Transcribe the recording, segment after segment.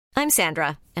I'm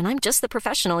Sandra, and I'm just the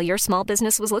professional your small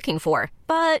business was looking for.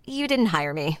 But you didn't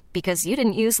hire me because you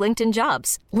didn't use LinkedIn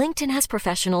Jobs. LinkedIn has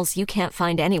professionals you can't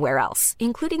find anywhere else,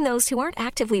 including those who aren't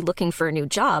actively looking for a new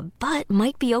job, but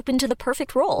might be open to the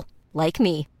perfect role, like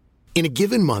me. In a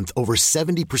given month, over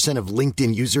 70% of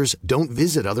LinkedIn users don't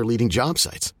visit other leading job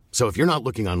sites. So if you're not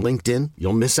looking on LinkedIn,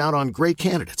 you'll miss out on great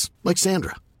candidates like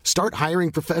Sandra. Start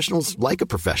hiring professionals like a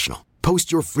professional.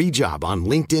 Post your free job on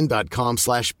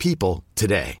linkedin.com/people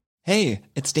today. Hey,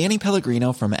 it's Danny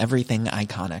Pellegrino from Everything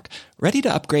Iconic. Ready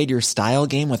to upgrade your style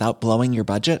game without blowing your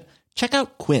budget? Check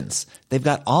out Quince. They've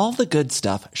got all the good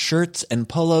stuff, shirts and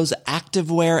polos,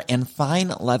 activewear, and fine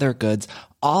leather goods,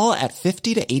 all at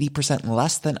 50 to 80%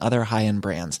 less than other high-end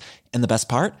brands. And the best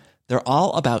part? They're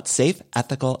all about safe,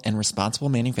 ethical, and responsible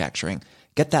manufacturing.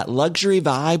 Get that luxury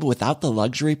vibe without the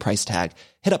luxury price tag.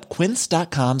 Hit up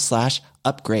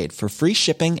quince.com/upgrade for free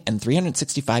shipping and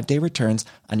 365-day returns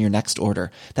on your next order.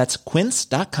 That's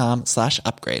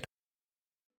quince.com/upgrade.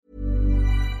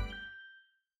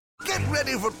 Get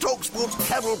ready for TalkSport's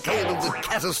cavalcade of the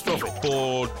catastrophic.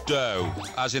 Bordeaux,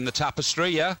 as in the tapestry,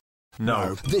 yeah?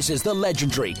 No. This is the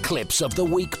legendary Clips of the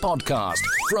Week podcast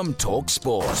from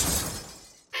TalkSport.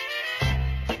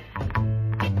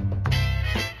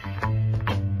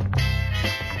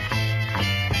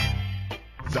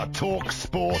 The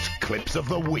TalkSport Clips of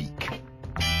the Week.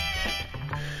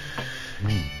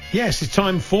 Yes, it's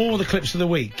time for the Clips of the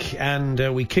Week, and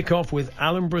we kick off with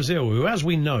Alan Brazil, who, as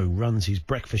we know, runs his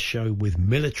breakfast show with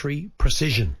military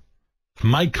precision.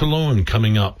 Mike Cologne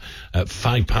coming up at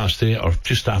 8:05 or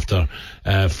just after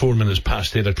 4 minutes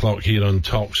past 8 o'clock here on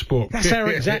Talk Sport. That's how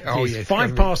exact it is.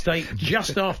 8:05,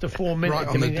 just after 4 minutes. Right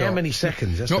on the dot. How many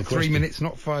seconds? That's not the 3 minutes,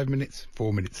 not 5 minutes,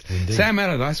 4 minutes. Indeed. Sam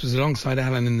Allardyce was alongside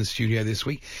Alan in the studio this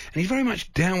week, and he's very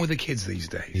much down with the kids these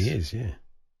days. He is, yeah.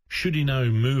 Should he now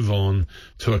move on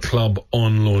to a club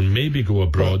on loan, maybe go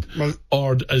abroad,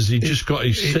 or has he just got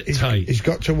to sit tight? He's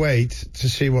got to wait to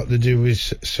see what they do with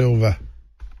Silva.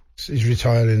 He's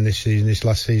retiring this season, this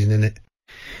last season, innit?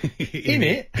 In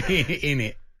it? In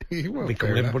it. Well, we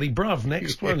call everybody bruv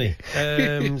next, won't he?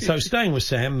 So staying with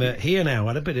Sam, he and I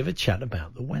had a bit of a chat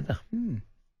about the weather.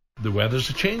 The weather's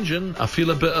changing. I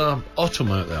feel a bit of autumn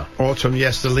out there. Autumn,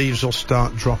 yes, the leaves will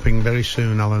start dropping very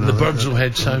soon, Alan. The birds will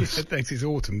head south. It's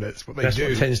autumn, that's what they That's do.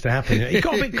 what tends to happen. He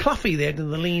got a bit cluffy there, and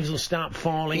the leaves will start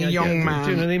falling. Young man.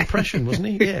 Doing an impression, wasn't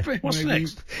he? Yeah. What's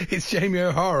next? It's Jamie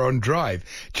O'Hara on Drive,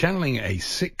 channeling a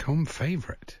sitcom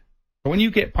favourite. When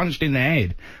you get punched in the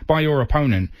head by your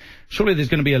opponent, surely there's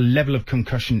going to be a level of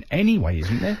concussion anyway,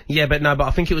 isn't there? Yeah, but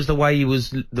I think it was the way he was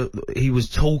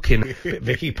talking.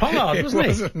 Vicky Pollard, wasn't he?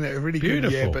 Wasn't it? Really Beautiful.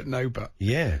 good, yeah, but no but.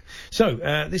 Yeah. So,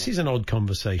 this is an odd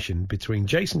conversation between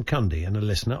Jason Cundy and a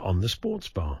listener on the Sports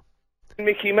Bar.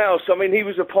 Mickey Mouse, I mean, he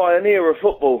was a pioneer of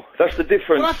football. That's the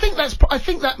difference. Well, I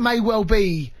think that may well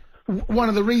be one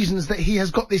of the reasons that he has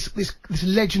got this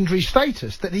legendary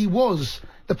status, that he was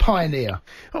the pioneer.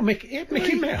 Oh, Mickey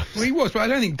Mouse. Well, he was, but I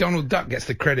don't think Donald Duck gets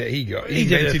the credit he got. He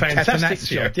did a fantastic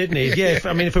job, didn't he? Yeah,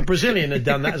 if a Brazilian had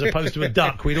done that as opposed to a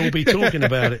duck, we'd all be talking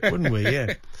about it, wouldn't we?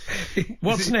 Yeah.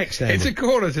 What's next, Andy? It's a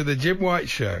caller to the Jim White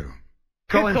Show.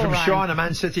 Calling from Sean, a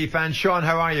Man City fan. Sean,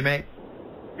 how are you, mate?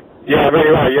 Yeah,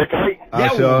 very well. You okay?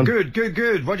 Yeah,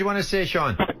 good. What do you want to say,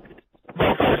 Sean?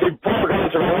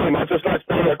 I'd just like to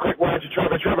say a quick word to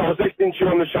Trevor. Trevor, I was listening to you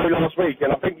on the show last week,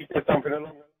 and I think you said something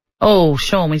along. Oh,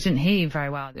 Sean, we didn't hear you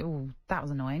very well. Oh, that was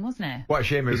annoying, wasn't it? What a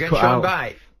shame. We're getting Sean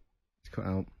back. He's cut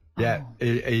out. Yeah,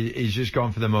 he's just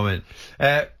gone for the moment.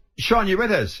 Sean, you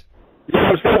with us? Yeah,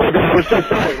 I'm still with you. I was just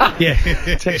saying. Yeah,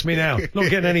 text me now. Not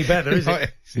getting any better, is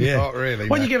it? Not really.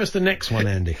 Why don't you give us the next one,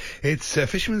 Andy? It's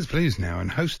Fisherman's Blues now, and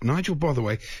host Nigel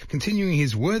Botherway continuing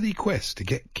his worthy quest to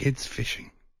get kids fishing.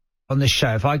 On this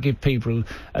show, if I give people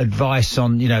advice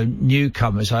on,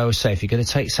 newcomers, I always say, if you're going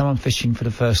to take someone fishing for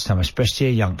the first time, especially a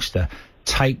youngster,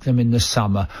 take them in the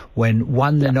summer when,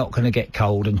 one, they're not going to get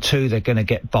cold, and two, they're going to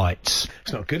get bites.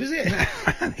 It's not good, is it?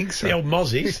 I think so. The old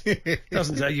mozzies.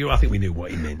 Doesn't say you. I think we knew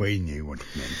what he meant. We knew what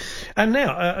he meant. And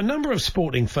now, a number of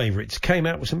sporting favourites came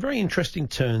out with some very interesting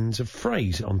turns of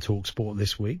phrase on TalkSport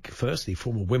this week. Firstly,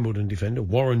 former Wimbledon defender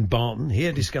Warren Barton,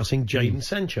 here discussing Jadon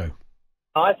Sancho.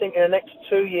 I think in the next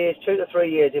 2 to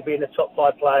 3 years, he'll be in the top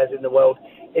 5 players in the world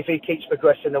if he keeps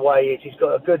progressing the way he is. He's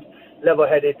got a good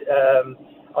level-headed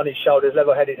on his shoulders,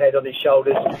 level-headed head on his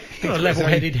shoulders. He's got a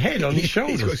level-headed head on his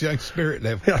shoulders. He's got his own spirit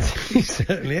level. He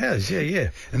certainly has,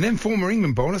 yeah. And then former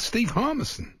England bowler Steve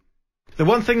Harmison. The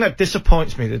one thing that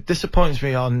disappoints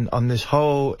me on this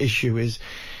whole issue is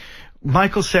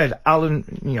Michael said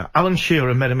Alan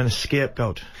Shearer made him an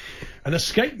scapegoat. An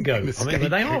scapegoat. I mean, but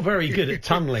they are very good at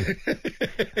tunnelling.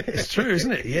 It's true,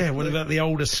 isn't it? Yeah, what about the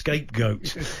older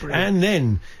scapegoat? And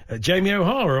then Jamie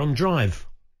O'Hara on Drive.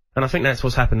 And I think that's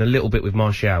what's happened a little bit with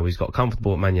Martial. He's got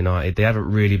comfortable at Man United. They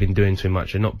haven't really been doing too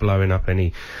much. They're not blowing up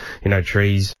any,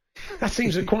 trees. That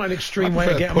seems quite an extreme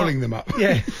way of getting pulling them up.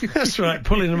 Yeah, that's right,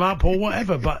 pulling them up or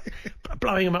whatever, but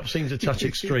blowing them up seems a touch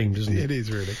extreme, doesn't it? It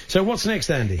is, really. So what's next,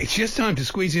 Andy? It's just time to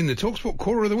squeeze in the TalkSport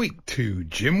Caller of the Week to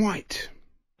Jim White.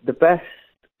 The best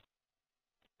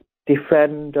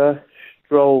defender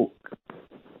stroke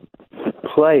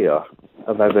player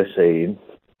I've ever seen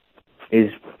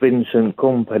is Vincent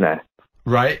Kompany.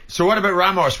 Right. So what about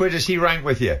Ramos? Where does he rank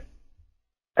with you?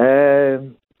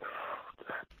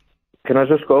 Can I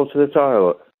just go to the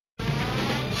toilet?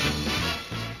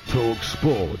 Talk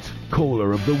Sport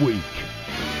Caller of the Week.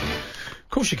 Of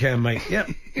course you can, mate.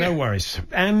 Yep, no worries.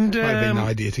 And might have been an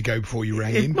idea to go before you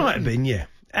rang in. It might have been, yeah.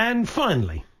 And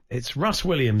finally, it's Russ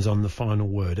Williams on the final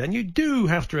word. And you do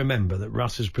have to remember that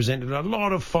Russ has presented a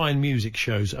lot of fine music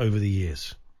shows over the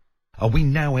years. Are we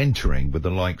now entering, with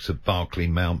the likes of Barclay,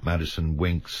 Mount, Madison,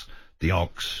 Winks, The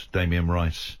Ox, Damien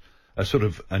Rice, a sort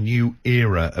of a new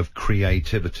era of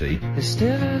creativity? There's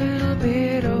still a little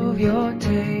bit of your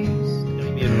taste.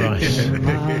 Damien Rice.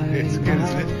 It's good,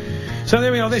 isn't it? So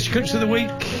there we are, this Clips of the Week.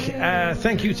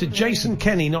 Thank you to Jason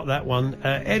Kenny, not that one,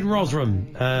 Ed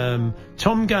Rotherham,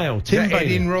 Tom Gale, Tim Bailey.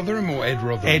 Ed in Rotherham or Ed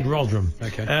Rotherham? Ed Rotherham.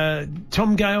 Okay.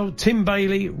 Tom Gale, Tim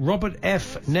Bailey, Robert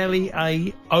F, Nellie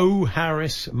A, O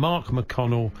Harris, Mark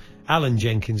McConnell, Alan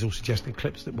Jenkins all suggested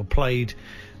clips that were played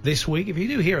this week. If you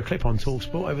do hear a clip on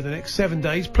TalkSport over the next 7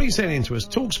 days, please send it in to us,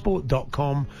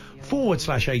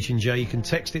 talksport.com/H&J. You can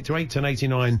text it to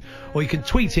 81089 or you can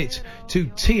tweet it to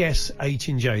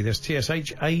TSH&J. That's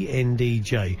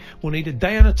TSHANDJ. We'll need a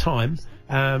day and a time,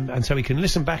 and so we can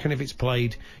listen back, and if it's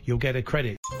played, you'll get a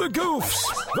credit. The goofs,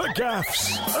 the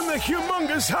gaffs, and the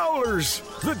humongous howlers.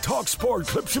 The TalkSport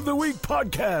Clips of the Week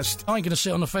podcast. I ain't going to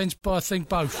sit on the fence, but I think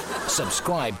both.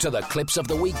 Subscribe to the Clips of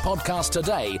the Week podcast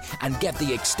today and get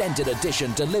the extended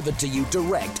edition delivered to you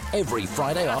direct every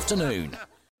Friday afternoon.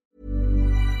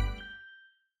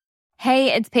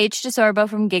 Hey, it's Paige DeSorbo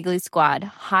from Giggly Squad.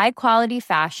 High quality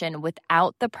fashion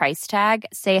without the price tag.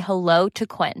 Say hello to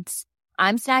Quince.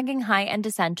 I'm snagging high-end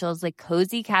essentials like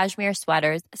cozy cashmere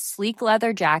sweaters, sleek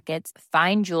leather jackets,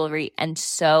 fine jewelry, and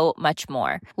so much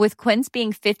more. With Quince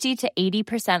being 50 to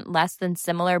 80% less than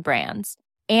similar brands.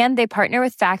 And they partner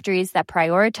with factories that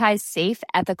prioritize safe,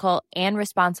 ethical, and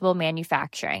responsible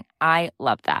manufacturing. I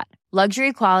love that.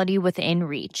 Luxury quality within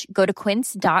reach. Go to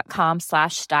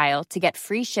quince.com/style to get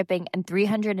free shipping and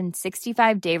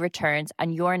 365-day returns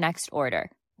on your next order.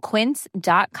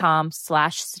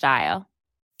 Quince.com/style.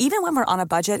 Even when we're on a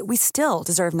budget, we still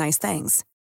deserve nice things.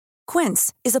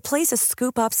 Quince is a place to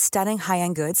scoop up stunning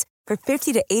high-end goods for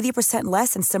 50 to 80%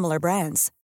 less than similar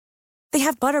brands. They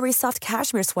have buttery soft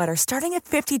cashmere sweaters starting at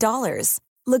 $50,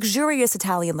 luxurious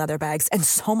Italian leather bags, and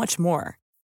so much more.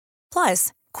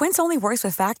 Plus, Quince only works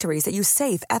with factories that use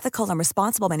safe, ethical, and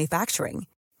responsible manufacturing.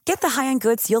 Get the high-end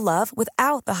goods you'll love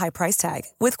without the high price tag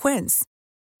with Quince.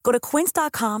 Go to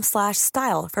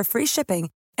quince.com/style for free shipping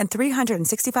and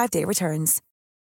 365-day returns.